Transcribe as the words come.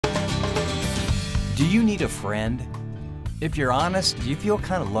Do you need a friend? If you're honest, do you feel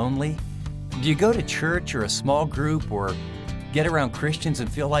kind of lonely? Do you go to church or a small group or get around Christians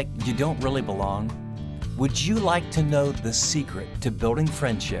and feel like you don't really belong? Would you like to know the secret to building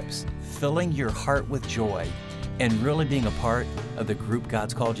friendships, filling your heart with joy, and really being a part of the group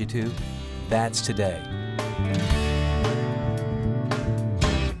God's called you to? That's today.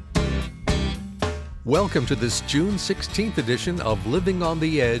 Welcome to this June 16th edition of Living on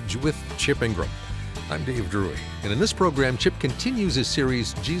the Edge with Chip Ingram. I'm Dave Drury, and in this program, Chip continues his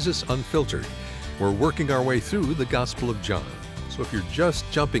series, Jesus Unfiltered. We're working our way through the Gospel of John. So if you're just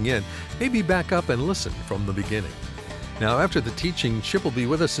jumping in, maybe back up and listen from the beginning. Now, after the teaching, Chip will be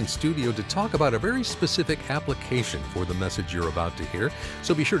with us in studio to talk about a very specific application for the message you're about to hear,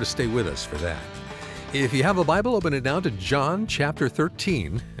 so be sure to stay with us for that. If you have a Bible, open it now to John chapter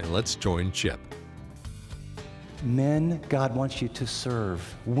 13, and let's join Chip. Men, God wants you to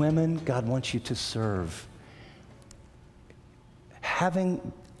serve. Women, God wants you to serve.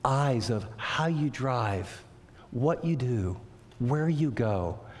 Having eyes of how you drive, what you do, where you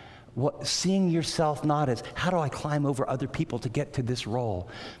go, seeing yourself not as, how do I climb over other people to get to this role,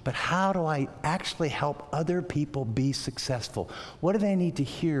 but how do I actually help other people be successful? What do they need to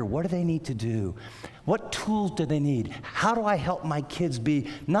hear? What do they need to do? What tools do they need? How do I help my kids be,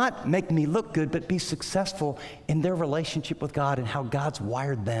 not make me look good, but be successful in their relationship with God and how God's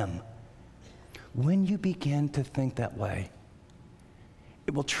wired them? When you begin to think that way,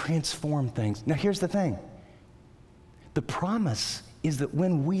 it will transform things. Now, here's the thing. The promise is that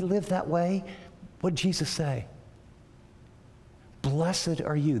when we live that way, what did Jesus say? Blessed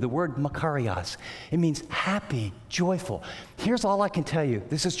are you. The word makarios. It means happy, joyful. Here's all I can tell you.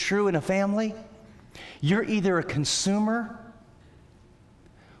 This is true in a family. You're either a consumer.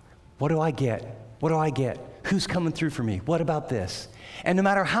 What do I get? What do I get? Who's coming through for me? What about this? And no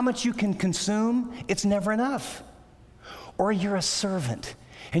matter how much you can consume, it's never enough. Or you're a servant,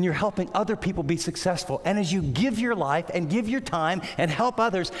 and you're helping other people be successful. And as you give your life and give your time and help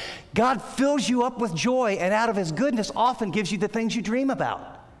others, God fills you up with joy, and out of His goodness often gives you the things you dream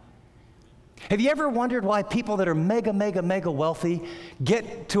about. Have you ever wondered why people that are mega wealthy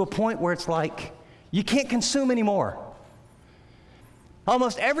get to a point where it's like, you can't consume anymore?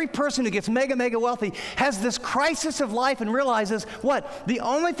 Almost every person who gets mega wealthy has this crisis of life and realizes, what? The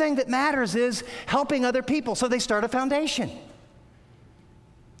only thing that matters is helping other people, so they start a foundation.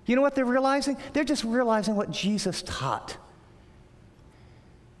 You know what they're realizing? They're just realizing what Jesus taught.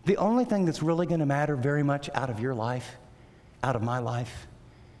 The only thing that's really going to matter very much out of your life, out of my life,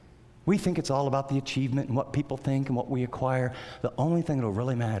 we think it's all about the achievement and what people think and what we acquire. The only thing that will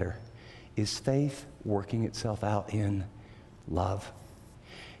really matter is faith working itself out in love.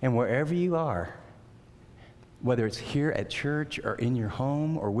 And wherever you are, whether it's here at church or in your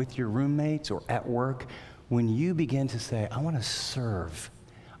home or with your roommates or at work, when you begin to say, I want to serve,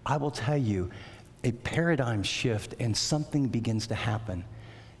 I will tell you, a paradigm shift and something begins to happen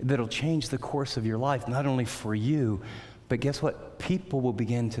that'll change the course of your life, not only for you, but guess what? People will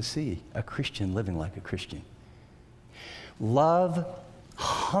begin to see a Christian living like a Christian. Love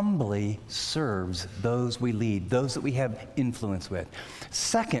humbly serves those we lead, those that we have influence with.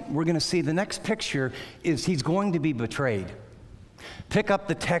 Second, we're going to see the next picture is He's going to be betrayed. Pick up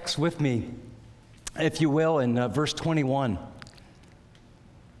the text with me, if you will, in verse 21.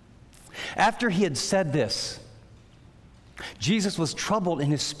 After He had said this, Jesus was troubled in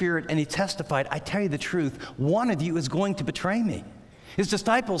His spirit, and He testified, I tell you the truth, one of you is going to betray me. His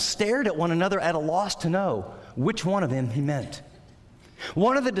disciples stared at one another at a loss to know which one of them He meant.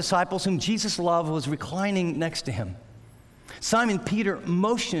 One of the disciples whom Jesus loved was reclining next to Him. Simon Peter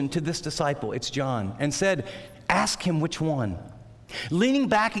motioned to this disciple, it's John, and said, ask him which one. Leaning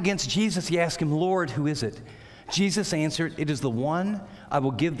back against Jesus, he asked him, Lord, who is it? Jesus answered, it is the one I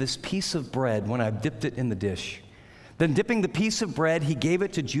will give this piece of bread when I've dipped it in the dish. Then dipping the piece of bread, He gave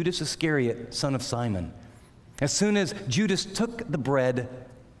it to Judas Iscariot, son of Simon. As soon as Judas took the bread,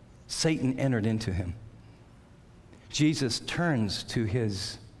 Satan entered into him. Jesus turns to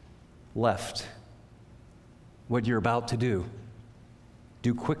His left. What you're about to do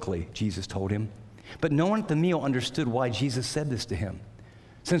quickly, Jesus told him. But no one at the meal understood why Jesus said this to him.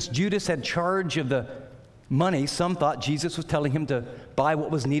 Since Judas had charge of the money, some thought Jesus was telling him to buy what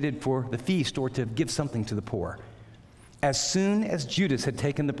was needed for the feast or to give something to the poor. As soon as Judas had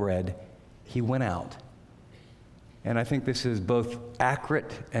taken the bread, he went out. And I think this is both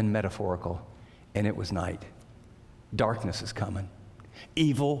accurate and metaphorical. And it was night. Darkness is coming.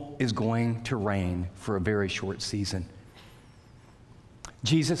 Evil is going to reign for a very short season.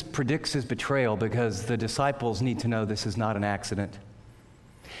 Jesus predicts His betrayal because the disciples need to know this is not an accident.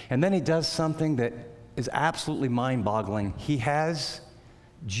 And then he does something that is absolutely mind-boggling. He has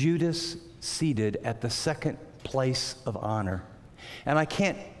Judas seated at the second place of honor. And I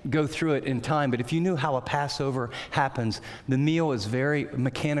can't go through it in time, but if you knew how a Passover happens, the meal is very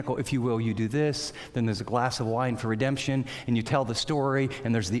mechanical, if you will. You do this, then there's a glass of wine for redemption, and you tell the story,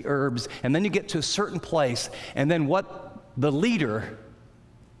 and there's the herbs, and then you get to a certain place, and then what the leader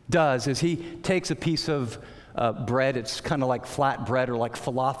does is he takes a piece of bread. It's kind of like flat bread or like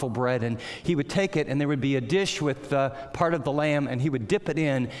falafel bread, and he would take it, and there would be a dish with part of the lamb, and he would dip it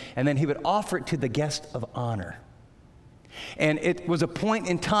in, and then he would offer it to the guest of honor. And it was a point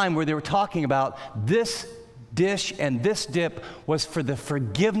in time where they were talking about this dish and this dip was for the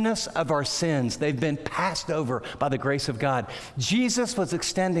forgiveness of our sins. They've been passed over by the grace of God. Jesus was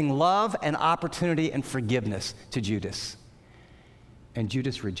extending love and opportunity and forgiveness to Judas. And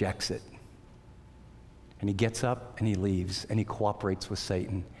Judas rejects it. And he gets up and he leaves and he cooperates with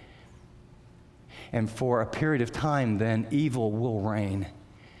Satan. And for a period of time, then evil will reign.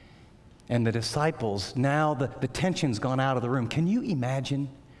 And the disciples, now the tension's gone out of the room. Can you imagine?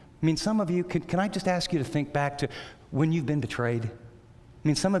 I mean, some of you, can I just ask you to think back to when you've been betrayed? I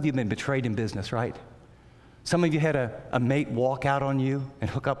mean, some of you have been betrayed in business, right? Some of you had a mate walk out on you and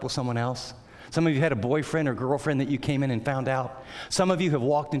hook up with someone else. Some of you had a boyfriend or girlfriend that you came in and found out. Some of you have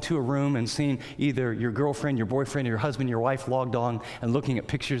walked into a room and seen either your girlfriend, your boyfriend, your husband, your wife logged on and looking at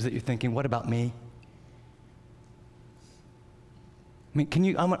pictures that you're thinking, what about me?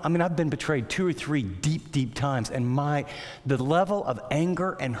 I mean, I've been betrayed 2 or 3 deep times, and the level of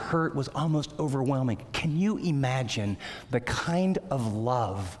anger and hurt was almost overwhelming. Can you imagine the kind of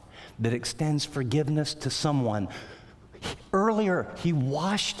love that extends forgiveness to someone? Earlier, he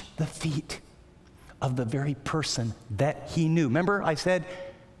washed the feet of the very person that he knew. Remember, I said,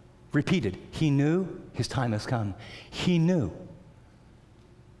 repeated, he knew his time has come. He knew.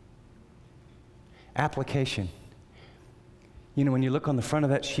 Application. You know, when you look on the front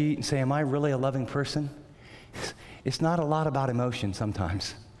of that sheet and say, am I really a loving person? It's not a lot about emotion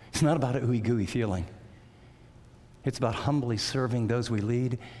sometimes. It's not about a ooey-gooey feeling. It's about humbly serving those we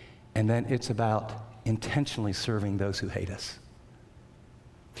lead, and then it's about intentionally serving those who hate us,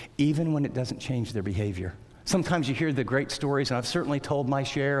 even when it doesn't change their behavior. Sometimes you hear the great stories, and I've certainly told my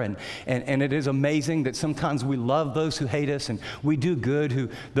share, and it is amazing that sometimes we love those who hate us, and we do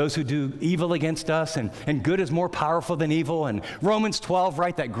good, those who do evil against us, and good is more powerful than evil. And Romans 12,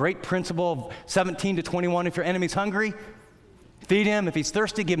 right, that great principle of 17 to 21, if your enemy's hungry, feed him. If he's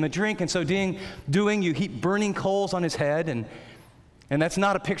thirsty, give him a drink. And so doing, you heap burning coals on his head, and that's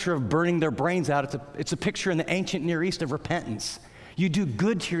not a picture of burning their brains out. It's a picture in the ancient Near East of repentance. You do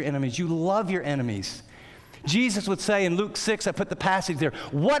good to your enemies. You love your enemies. Jesus would say in Luke 6, I put the passage there,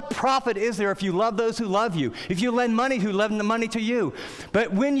 what profit is there if you love those who love you? If you lend money, who lend the money to you?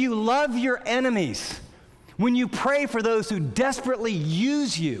 But when you love your enemies, when you pray for those who desperately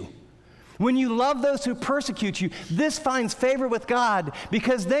use you, when you love those who persecute you, this finds favor with God,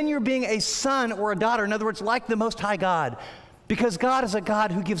 because then you're being a son or a daughter. In other words, like the Most High God, because God is a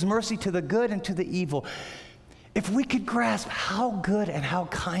God who gives mercy to the good and to the evil. If we could grasp how good and how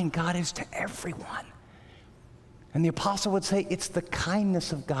kind God is to everyone. And the apostle would say, it's the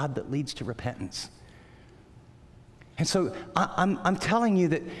kindness of God that leads to repentance. And so I'm telling you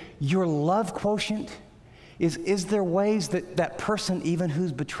that your love quotient is there ways that that person, even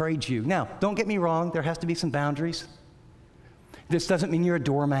who's betrayed you. Now, don't get me wrong, there has to be some boundaries. This doesn't mean you're a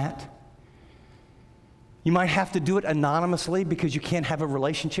doormat. You might have to do it anonymously because you can't have a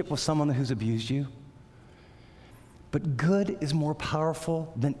relationship with someone who's abused you. But good is more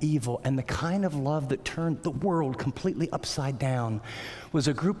powerful than evil, and the kind of love that turned the world completely upside down was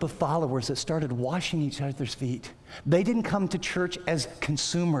a group of followers that started washing each other's feet. They didn't come to church as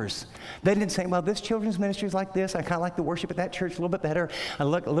consumers. They didn't say, well, this children's ministry is like this. I kind of like the worship at that church a little bit better. I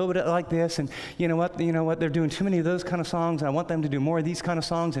look a little bit like this, and you know what, they're doing too many of those kind of songs, and I want them to do more of these kind of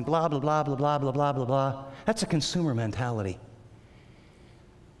songs, and blah, blah, blah, blah, blah, blah, blah, blah, blah. That's a consumer mentality.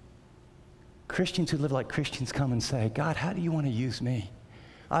 Christians who live like Christians come and say, God, how do you want to use me?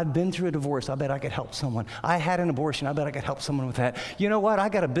 I've been through a divorce. I bet I could help someone. I had an abortion. I bet I could help someone with that. You know what? I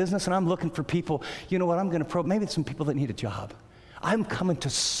got a business and I'm looking for people. You know what? I'm going to maybe it's some people that need a job. I'm coming to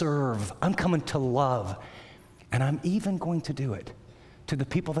serve. I'm coming to love. And I'm even going to do it to the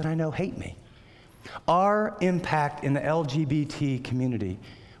people that I know hate me. Our impact in the LGBT community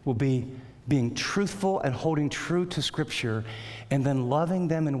will be being truthful and holding true to Scripture, and then loving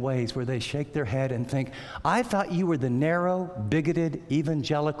them in ways where they shake their head and think, I thought you were the narrow, bigoted,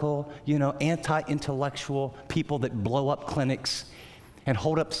 evangelical, anti-intellectual people that blow up clinics and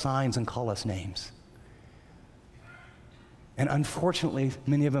hold up signs and call us names. And unfortunately,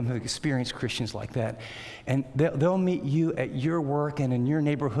 many of them have experienced Christians like that. And they'll meet you at your work and in your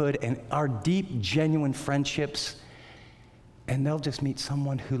neighborhood and our deep, genuine friendships, and they'll just meet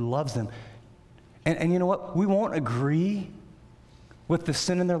someone who loves them. And you know what? We won't agree with the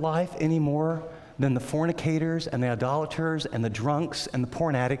sin in their life any more than the fornicators and the idolaters and the drunks and the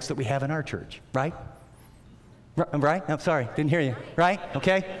porn addicts that we have in our church, right? Right? I'm sorry, didn't hear you. Right?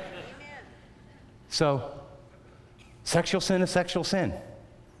 Okay? So, sexual sin is sexual sin.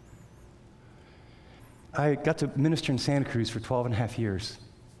 I got to minister in Santa Cruz for 12 and a half years.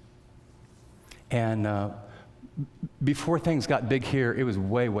 And before things got big here, it was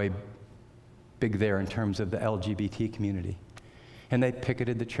way, way big there in terms of the LGBT community. And they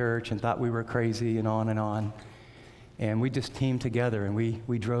picketed the church and thought we were crazy and on and on. And we just teamed together and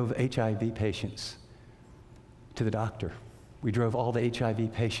we drove HIV patients to the doctor. We drove all the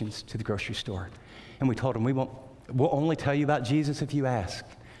HIV patients to the grocery store. And we told them, we'll only tell you about Jesus if you ask.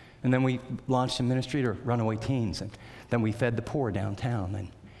 And then we launched a ministry to runaway teens. And then we fed the poor downtown.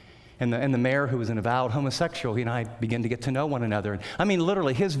 And the mayor, who was an avowed homosexual, he and I began to get to know one another. And, I mean,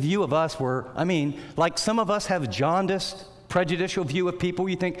 literally, his view of us were, like some of us have jaundiced, prejudicial view of people.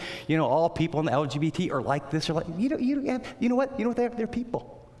 You think, all people in the LGBT are like this or like, you know what? They're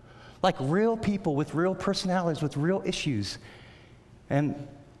people. Like real people with real personalities, with real issues. And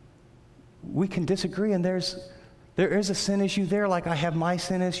we can disagree, and there is a sin issue there, like I have my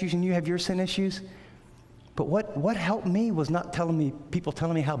sin issues and you have your sin issues. But what helped me was not people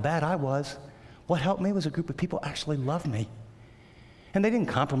telling me how bad I was. What helped me was a group of people actually loved me. And they didn't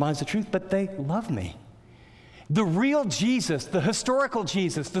compromise the truth, but they loved me. The real Jesus, the historical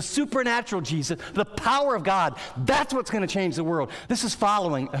Jesus, the supernatural Jesus, the power of God, that's what's going to change the world. This is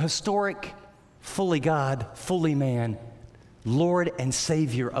following a historic, fully God, fully man, Lord and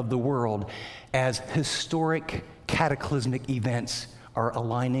Savior of the world, as historic, cataclysmic events are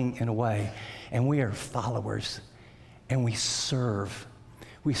aligning in a way. And we are followers, and we serve.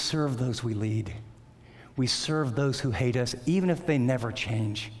 We serve those we lead. We serve those who hate us, even if they never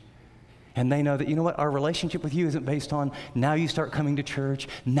change. And they know that, our relationship with you isn't based on now you start coming to church,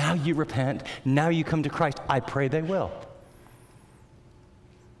 now you repent, now you come to Christ. I pray they will.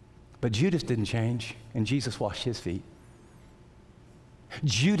 But Judas didn't change, and Jesus washed his feet.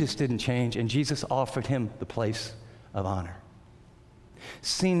 Judas didn't change, and Jesus offered him the place of honor.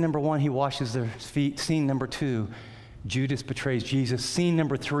 Scene number 1, he washes their feet. Scene number 2, Judas betrays Jesus. Scene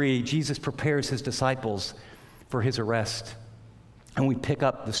number 3, Jesus prepares his disciples for his arrest. And we pick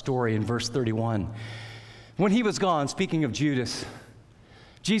up the story in verse 31. When he was gone, speaking of Judas,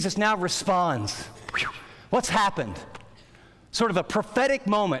 Jesus now responds. What's happened? Sort of a prophetic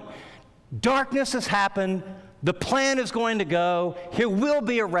moment. Darkness has happened. The plan is going to go. He will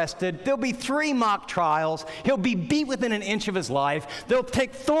be arrested. There'll be 3 mock trials. He'll be beat within an inch of his life. They'll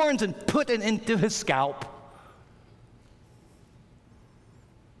take thorns and put it into his scalp.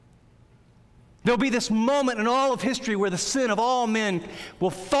 There'll be this moment in all of history where the sin of all men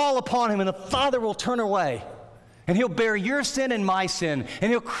will fall upon him and the Father will turn away. And he'll bear your sin and my sin.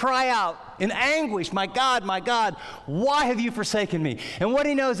 And he'll cry out in anguish, my God, why have you forsaken me? And what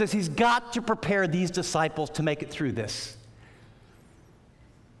he knows is he's got to prepare these disciples to make it through this.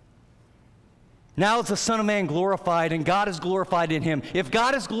 Now is the Son of Man glorified, and God is glorified in him. If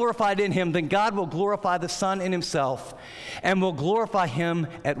God is glorified in him, then God will glorify the Son in himself and will glorify him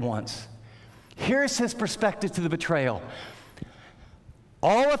at once. Here's his perspective to the betrayal.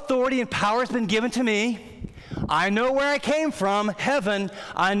 All authority and power has been given to me. I know where I came from, heaven.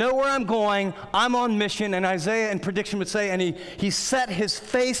 I know where I'm going. I'm on mission. And Isaiah in prediction would say, and he set his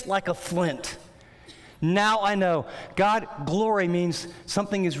face like a flint. Now I know. God, glory means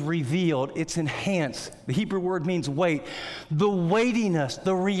something is revealed. It's enhanced. The Hebrew word means weight. The weightiness,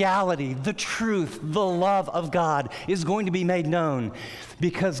 the reality, the truth, the love of God is going to be made known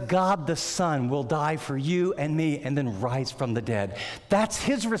because God the Son will die for you and me and then rise from the dead. That's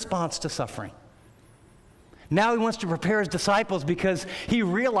his response to suffering. Now he wants to prepare his disciples because he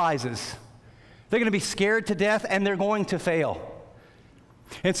realizes they're going to be scared to death and they're going to fail.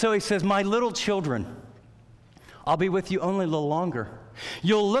 And so he says, my little children, I'll be with you only a little longer.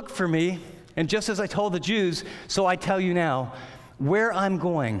 You'll look for me, and just as I told the Jews, so I tell you now, where I'm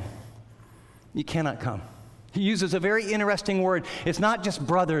going, you cannot come. He uses a very interesting word. It's not just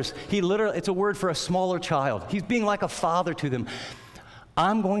brothers. It's a word for a smaller child. He's being like a father to them.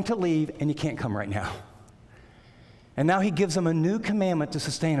 I'm going to leave, and you can't come right now. And now he gives them a new commandment to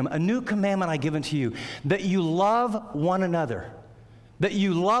sustain them. A new commandment I give unto you, that you love one another. That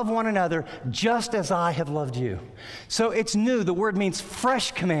you love one another just as I have loved you. So it's new. The word means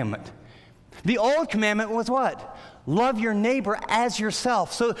fresh commandment. The old commandment was what? Love your neighbor as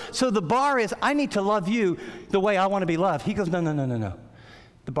yourself. So the bar is, I need to love you the way I want to be loved. He goes, no.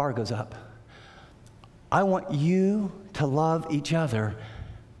 The bar goes up. I want you to love each other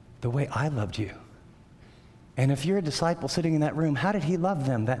the way I loved you. And if you're a disciple sitting in that room, how did he love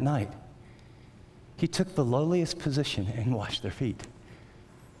them that night? He took the lowliest position and washed their feet.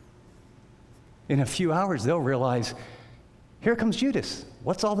 In a few hours, they'll realize, here comes Judas.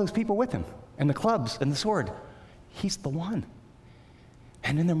 What's all those people with him? And the clubs and the sword. He's the one.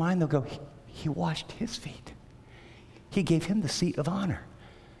 And in their mind, they'll go, he washed his feet. He gave him the seat of honor.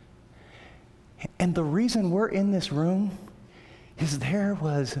 And the reason we're in this room is there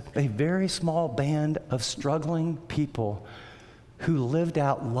was a very small band of struggling people who lived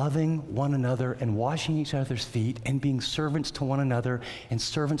out loving one another and washing each other's feet and being servants to one another and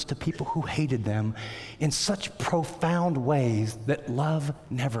servants to people who hated them in such profound ways that love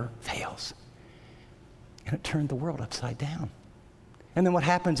never fails. And it turned the world upside down. And then what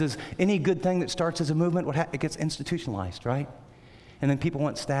happens is any good thing that starts as a movement, it gets institutionalized, right? And then people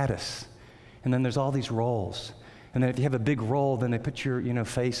want status. And then there's all these roles. And then if you have a big role, then they put your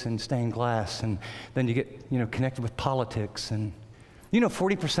face in stained glass. And then you get connected with politics. And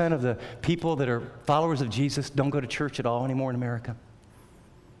 40% of the people that are followers of Jesus don't go to church at all anymore in America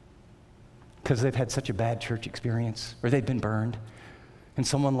because they've had such a bad church experience, or they've been burned, and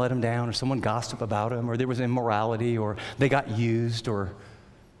someone let them down, or someone gossiped about them, or there was immorality, or they got used, or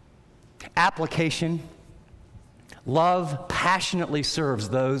application. Love passionately serves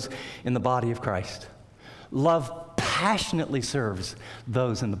those in the body of Christ. Love passionately serves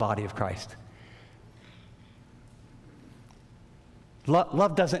those in the body of Christ.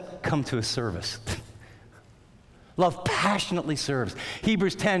 Love doesn't come to a service. Love passionately serves.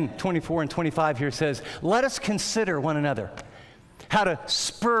 Hebrews 10:24 and 25 here says, let us consider one another, how to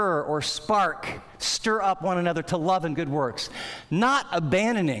spur or stir up one another to love and good works, not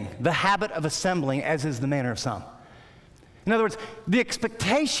abandoning the habit of assembling as is the manner of some. In other words, the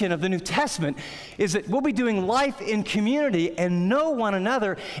expectation of the New Testament is that we'll be doing life in community and know one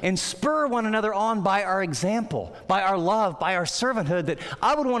another and spur one another on by our example, by our love, by our servanthood, that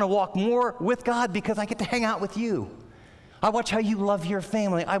I would want to walk more with God because I get to hang out with you. I watch how you love your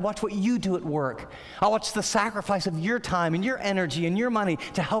family. I watch what you do at work. I watch the sacrifice of your time and your energy and your money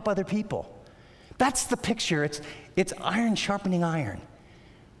to help other people. That's the picture. It's iron sharpening iron.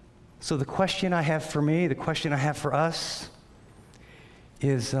 So the question I have for me, the question I have for us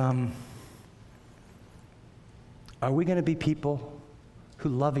is, are we going to be people who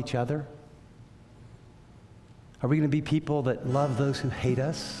love each other? Are we going to be people that love those who hate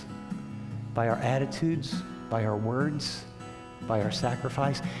us by our attitudes, by our words, by our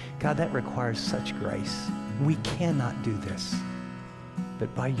sacrifice? God, that requires such grace. We cannot do this,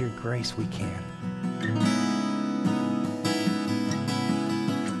 but by your grace we can.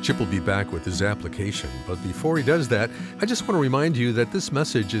 Chip will be back with his application, but before he does that, I just want to remind you that this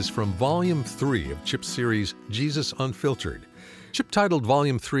message is from Volume 3 of Chip's series, Jesus Unfiltered. Chip titled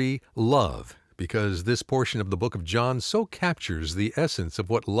Volume 3, Love, because this portion of the book of John so captures the essence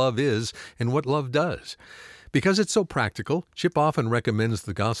of what love is and what love does. Because it's so practical, Chip often recommends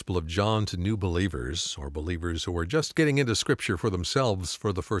the Gospel of John to new believers or believers who are just getting into Scripture for themselves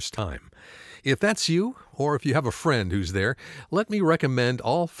for the first time. If that's you, or if you have a friend who's there, let me recommend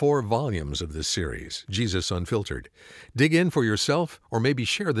all 4 volumes of this series, Jesus Unfiltered. Dig in for yourself, or maybe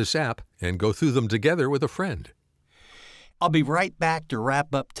share this app and go through them together with a friend. I'll be right back to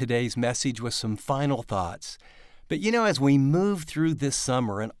wrap up today's message with some final thoughts. But as we move through this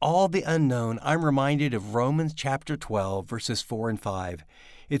summer and all the unknown, I'm reminded of Romans chapter 12, verses 4 and 5.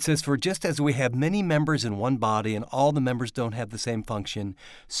 It says, for just as we have many members in one body and all the members don't have the same function,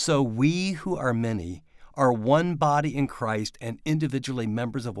 so we who are many are one body in Christ and individually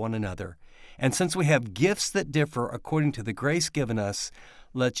members of one another. And since we have gifts that differ according to the grace given us,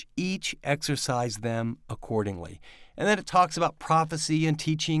 let each exercise them accordingly. And then it talks about prophecy and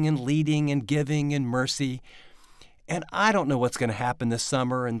teaching and leading and giving and mercy. And I don't know what's going to happen this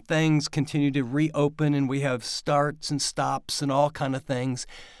summer, and things continue to reopen, and we have starts and stops and all kind of things.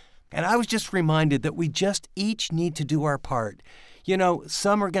 And I was just reminded that we just each need to do our part.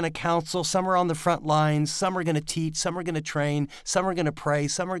 Some are going to counsel, some are on the front lines, some are going to teach, some are going to train, some are going to pray,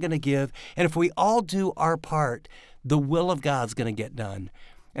 some are going to give. And if we all do our part, the will of God's going to get done.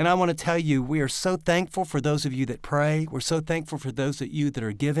 And I want to tell you, we are so thankful for those of you that pray. We're so thankful for those of you that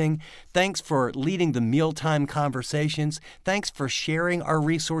are giving. Thanks for leading the mealtime conversations. Thanks for sharing our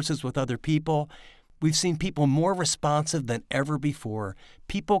resources with other people. We've seen people more responsive than ever before.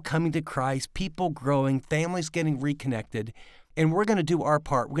 People coming to Christ, people growing, families getting reconnected. And we're going to do our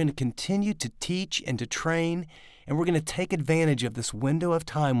part. We're going to continue to teach and to train And we're going to take advantage of this window of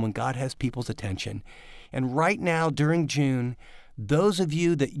time when God has people's attention. And right now, during June, those of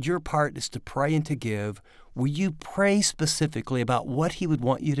you that your part is to pray and to give, will you pray specifically about what He would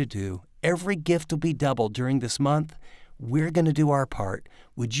want you to do? Every gift will be doubled during this month. We're going to do our part.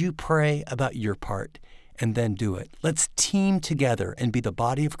 Would you pray about your part and then do it? Let's team together and be the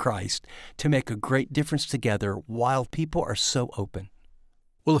body of Christ to make a great difference together while people are so open.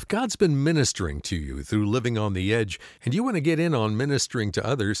 Well, if God's been ministering to you through living on the edge and you want to get in on ministering to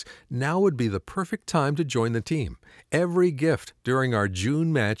others, now would be the perfect time to join the team. Every gift during our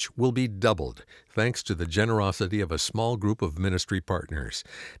June match will be doubled, thanks to the generosity of a small group of ministry partners.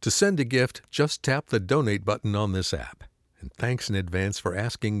 To send a gift, just tap the donate button on this app. And thanks in advance for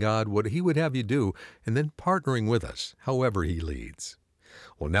asking God what He would have you do and then partnering with us, however He leads.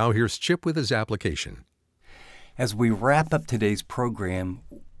 Well, now here's Chip with his application. As we wrap up today's program,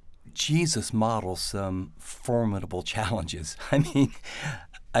 Jesus models some formidable challenges.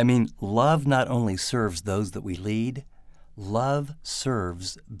 I mean, love not only serves those that we lead, love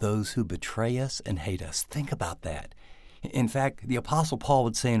serves those who betray us and hate us. Think about that. In fact, the Apostle Paul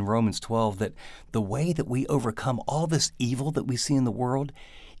would say in Romans 12 that the way that we overcome all this evil that we see in the world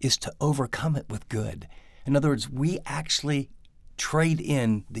is to overcome it with good. In other words, we actually trade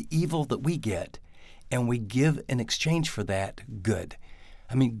in the evil that we get and we give in exchange for that good.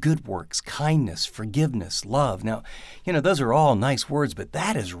 Good works, kindness, forgiveness, love. Now, those are all nice words, but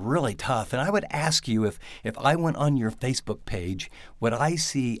that is really tough. And I would ask you if I went on your Facebook page, would I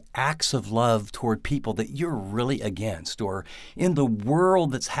see acts of love toward people that you're really against? Or in the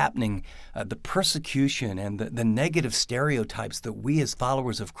world that's happening, the persecution and the negative stereotypes that we as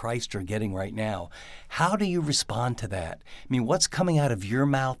followers of Christ are getting right now, how do you respond to that? What's coming out of your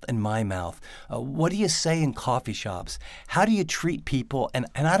mouth and my mouth? What do you say in coffee shops? How do you treat people?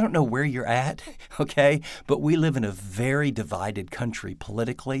 And I don't know where you're at, okay, but we live in a very divided country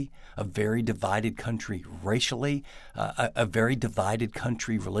politically, a very divided country racially, a very divided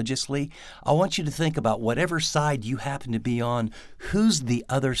country religiously. I want you to think about whatever side you happen to be on, who's the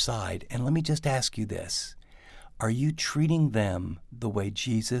other side? And let me just ask you this. Are you treating them the way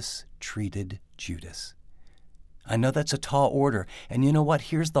Jesus treated Judas? I know that's a tall order. And you know what?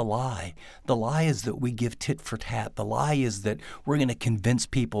 Here's the lie. The lie is that we give tit for tat. The lie is that we're going to convince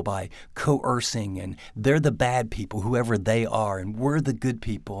people by coercing, and they're the bad people, whoever they are, and we're the good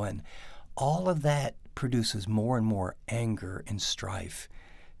people. And all of that produces more and more anger and strife.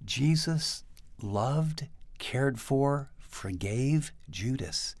 Jesus loved, cared for, forgave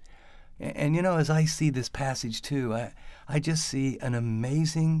Judas. And as I see this passage too, I just see an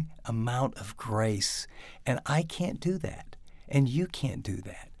amazing amount of grace. And I can't do that. And you can't do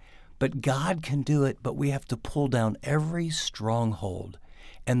that. But God can do it, but we have to pull down every stronghold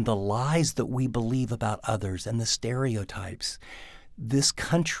and the lies that we believe about others and the stereotypes. This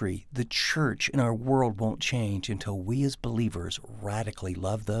country, the church, and our world won't change until we as believers radically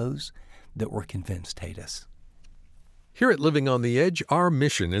love those that we're convinced hate us. Here at Living on the Edge, our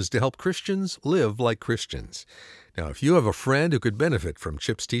mission is to help Christians live like Christians. Now, if you have a friend who could benefit from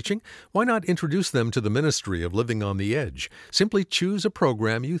Chip's teaching, why not introduce them to the ministry of Living on the Edge? Simply choose a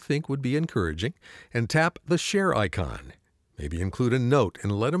program you think would be encouraging and tap the share icon. Maybe include a note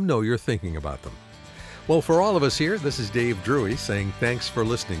and let them know you're thinking about them. Well, for all of us here, this is Dave Drury saying thanks for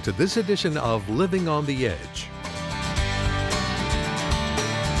listening to this edition of Living on the Edge.